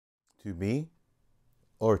To be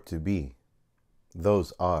or to be?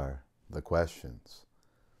 Those are the questions.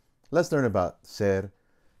 Let's learn about ser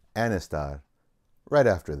and estar right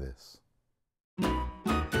after this.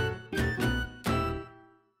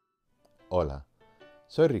 Hola,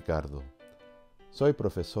 soy Ricardo. Soy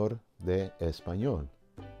profesor de español.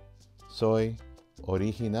 Soy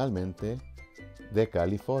originalmente de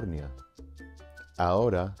California.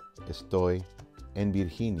 Ahora estoy en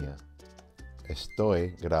Virginia.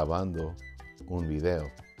 Estoy grabando un video.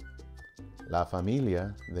 La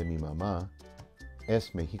familia de mi mamá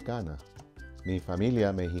es mexicana. Mi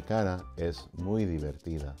familia mexicana es muy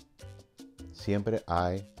divertida. Siempre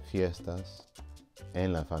hay fiestas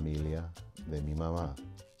en la familia de mi mamá.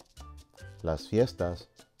 Las fiestas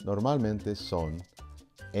normalmente son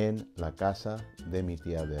en la casa de mi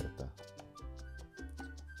tía Berta.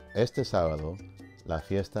 Este sábado la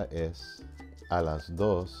fiesta es a las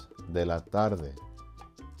 2 de la tarde.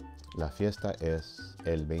 La fiesta es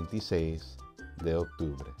el 26 de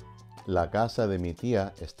octubre. La casa de mi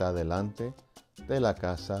tía está delante de la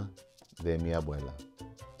casa de mi abuela.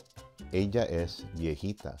 Ella es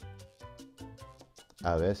viejita.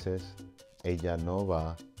 A veces ella no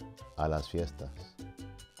va a las fiestas.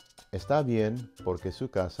 Está bien porque su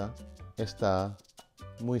casa está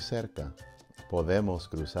muy cerca. Podemos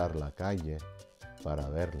cruzar la calle para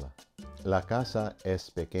verla. La casa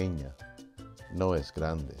es pequeña, no es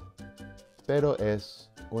grande, pero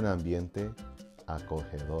es un ambiente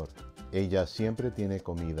acogedor. Ella siempre tiene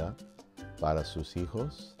comida para sus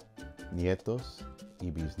hijos, nietos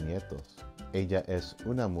y bisnietos. Ella es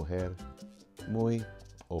una mujer muy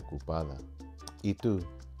ocupada. ¿Y tú,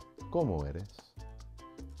 cómo eres?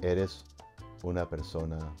 ¿Eres una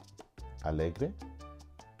persona alegre?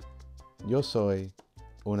 Yo soy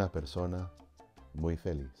una persona muy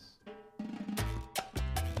feliz.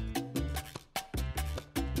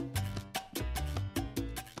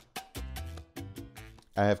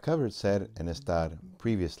 I have covered ser and estar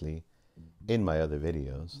previously in my other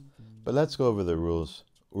videos, but let's go over the rules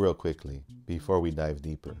real quickly before we dive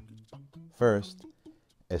deeper. First,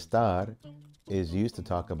 estar is used to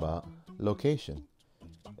talk about location.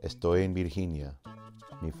 Estoy en Virginia.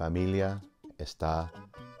 Mi familia está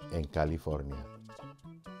en California.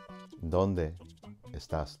 ¿Dónde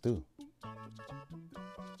estás tú?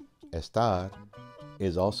 Estar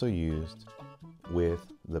is also used with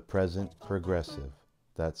the present progressive.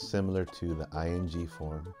 That's similar to the ing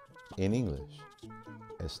form in English.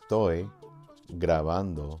 Estoy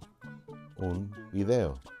grabando un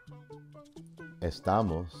video.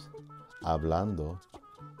 Estamos hablando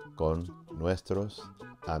con nuestros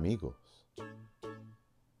amigos.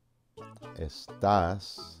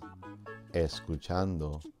 Estás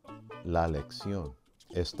escuchando la lección.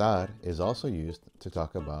 Estar is also used to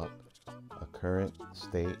talk about a current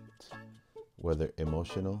state, whether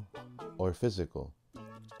emotional or physical.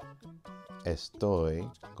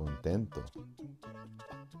 Estoy contento.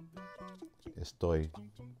 Estoy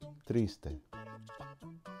triste.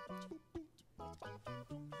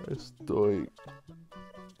 Estoy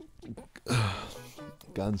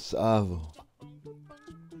cansado.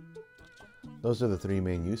 Those are the three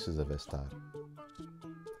main uses of estar.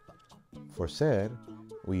 For ser,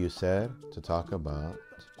 we use ser to talk about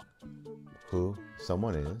who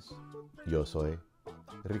someone is. Yo soy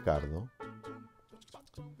Ricardo.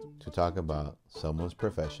 To talk about someone's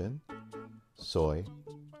profession. Soy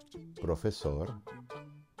profesor.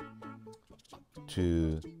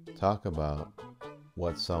 To talk about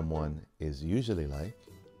what someone is usually like.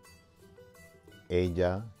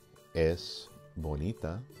 Ella es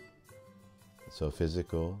bonita. So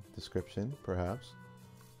physical description, perhaps,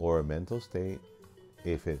 or a mental state.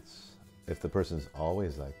 If the person's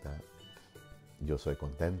always like that. Yo soy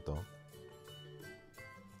contento.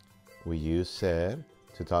 We use ser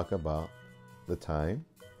to talk about the time,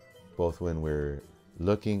 both when we're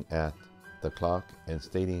looking at the clock and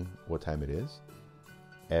stating what time it is.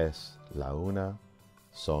 Es la una,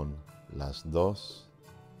 son las dos.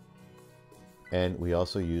 And we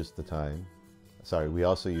also use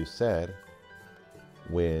ser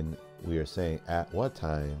when we are saying at what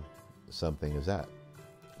time something is at.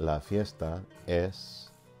 La fiesta es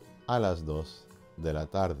a las 2 de la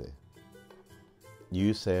tarde.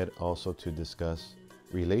 Use ser also to discuss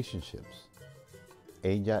relationships.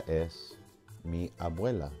 Ella es mi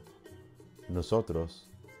abuela. Nosotros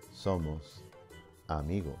somos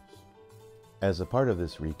amigos. As a part of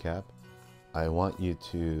this recap, I want you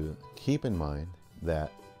to keep in mind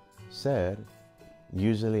that ser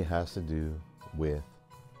usually has to do with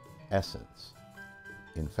essence.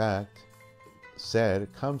 In fact, ser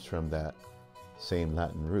comes from that same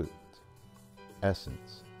Latin root,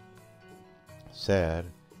 essence. Ser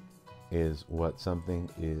is what something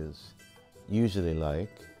is usually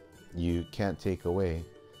like. You can't take away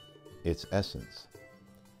its essence.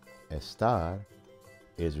 Estar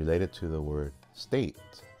is related to the word state.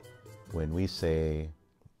 When we say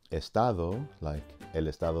estado, like el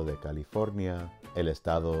estado de California, el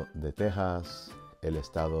estado de Texas, el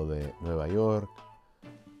estado de Nueva York,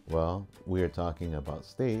 well, we are talking about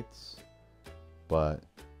states, but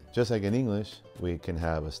just like in English, we can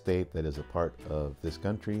have a state that is a part of this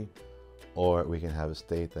country, or we can have a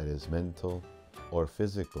state that is mental or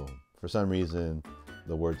physical. For some reason,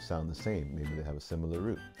 the words sound the same. Maybe they have a similar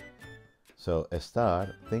root. So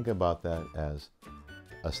estar, think about that as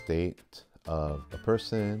a state of a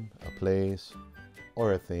person, a place,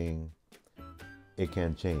 or a thing. It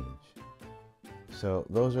can change. So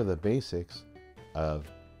those are the basics of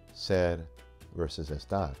ser versus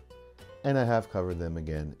estar. And I have covered them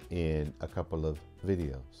again in a couple of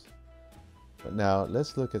videos. But now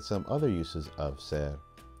let's look at some other uses of ser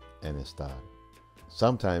and estar.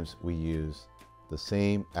 Sometimes we use the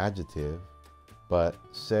same adjective, but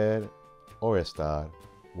ser or estar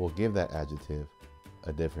will give that adjective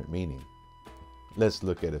a different meaning. Let's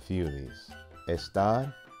look at a few of these.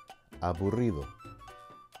 Estar aburrido,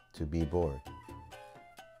 to be bored.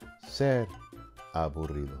 Ser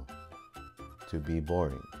aburrido, to be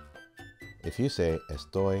boring. If you say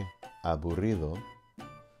estoy aburrido,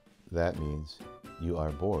 that means you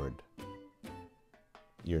are bored.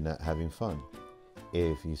 You're not having fun.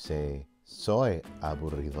 If you say soy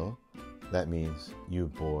aburrido, that means you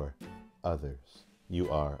bore others. You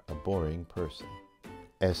are a boring person.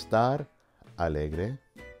 Estar alegre,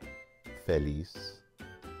 feliz,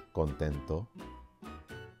 contento.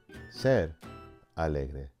 Ser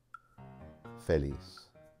alegre, feliz,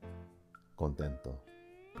 contento.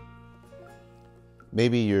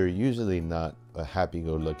 Maybe you're usually not a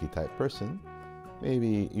happy-go-lucky type person.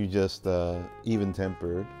 Maybe you're just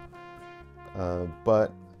even-tempered,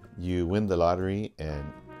 but you win the lottery and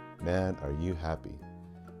man, are you happy.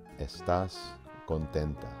 Estás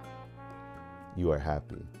contenta. You are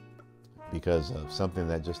happy because of something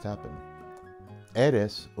that just happened.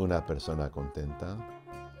 Eres una persona contenta.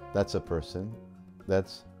 That's a person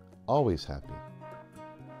that's always happy,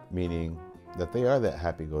 meaning that they are that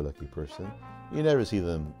happy-go-lucky person. You never see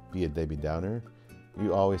them be a Debbie Downer.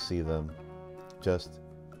 You always see them just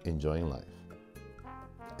enjoying life.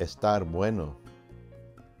 Estar bueno.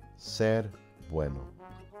 Ser bueno.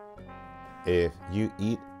 If you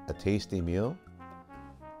eat a tasty meal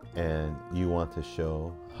and you want to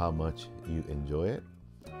show how much you enjoy it,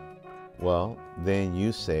 well, then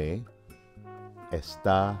you say,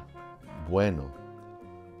 está bueno.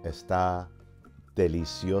 Está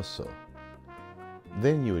delicioso.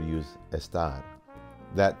 Then you would use estar.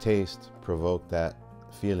 That taste provoked that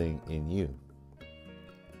feeling in you.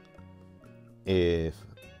 If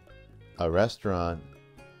a restaurant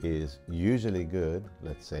is usually good,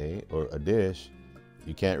 let's say, or a dish,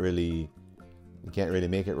 you can't really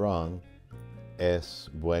make it wrong. Es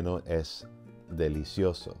bueno, es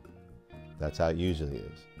delicioso. That's how it usually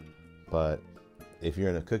is. But if you're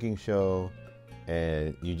in a cooking show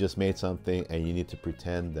and you just made something and you need to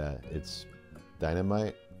pretend that it's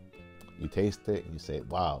dynamite, you taste it and you say,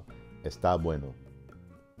 wow, está bueno.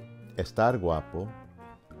 Estar guapo,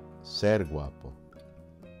 ser guapo.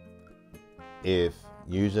 If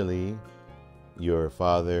usually your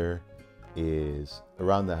father is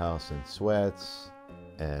around the house in sweats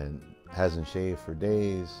and hasn't shaved for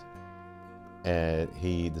days, and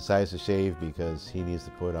he decides to shave because he needs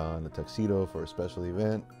to put on a tuxedo for a special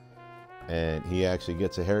event, and he actually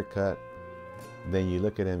gets a haircut, then you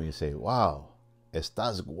look at him and you say, wow,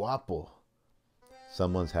 estás guapo.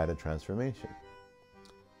 Someone's had a transformation.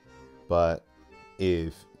 But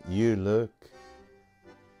if you look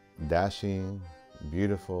dashing,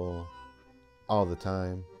 beautiful all the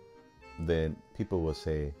time, then people will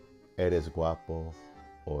say, eres guapo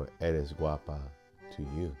or eres guapa to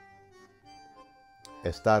you.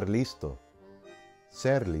 Estar listo,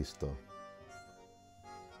 ser listo.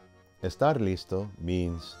 Estar listo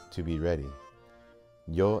means to be ready.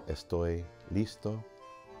 Yo estoy listo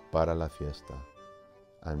para la fiesta.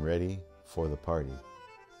 I'm ready for the party.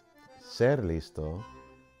 Ser listo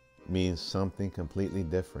means something completely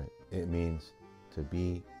different. It means to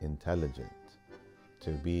be intelligent, to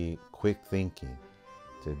be quick thinking,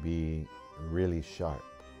 to be really sharp.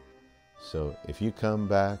 So if you come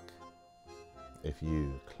back, if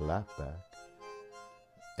you clap back,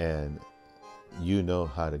 and you know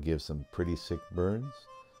how to give some pretty sick burns,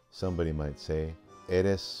 somebody might say,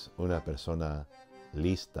 eres una persona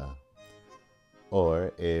lista.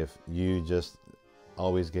 Or if you just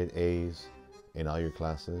always get A's in all your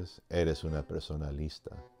classes, eres una persona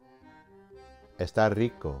lista. Estar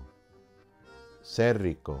rico. Ser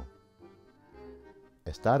rico.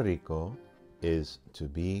 Estar rico is to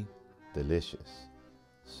be delicious.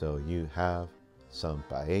 So you have some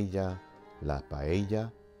paella. La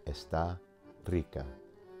paella está rica.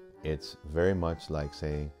 It's very much like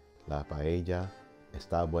saying la paella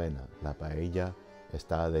está buena. La paella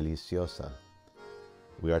está deliciosa.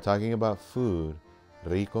 We are talking about food.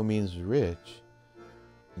 Rico means rich,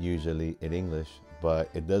 usually in English, but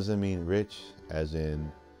it doesn't mean rich as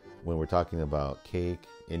in when we're talking about cake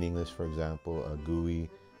in English, for example, a gooey,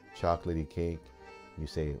 chocolatey cake. You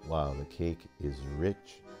say, wow, the cake is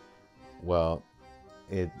rich. Well,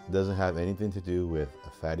 it doesn't have anything to do with a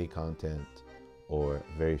fatty content or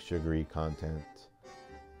very sugary content.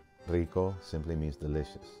 Rico simply means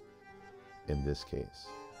delicious in this case.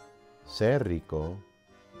 Ser rico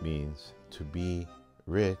means to be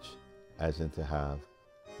rich, as in to have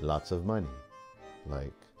lots of money,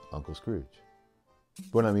 like Uncle Scrooge.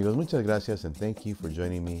 Bueno amigos, muchas gracias and thank you for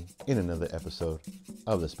joining me in another episode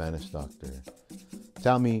of The Spanish Doctor.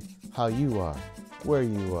 Tell me how you are, where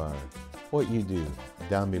you are, what you do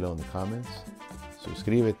down below in the comments.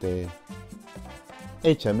 Suscríbete,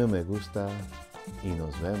 échame un me gusta y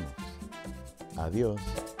nos vemos. Adiós.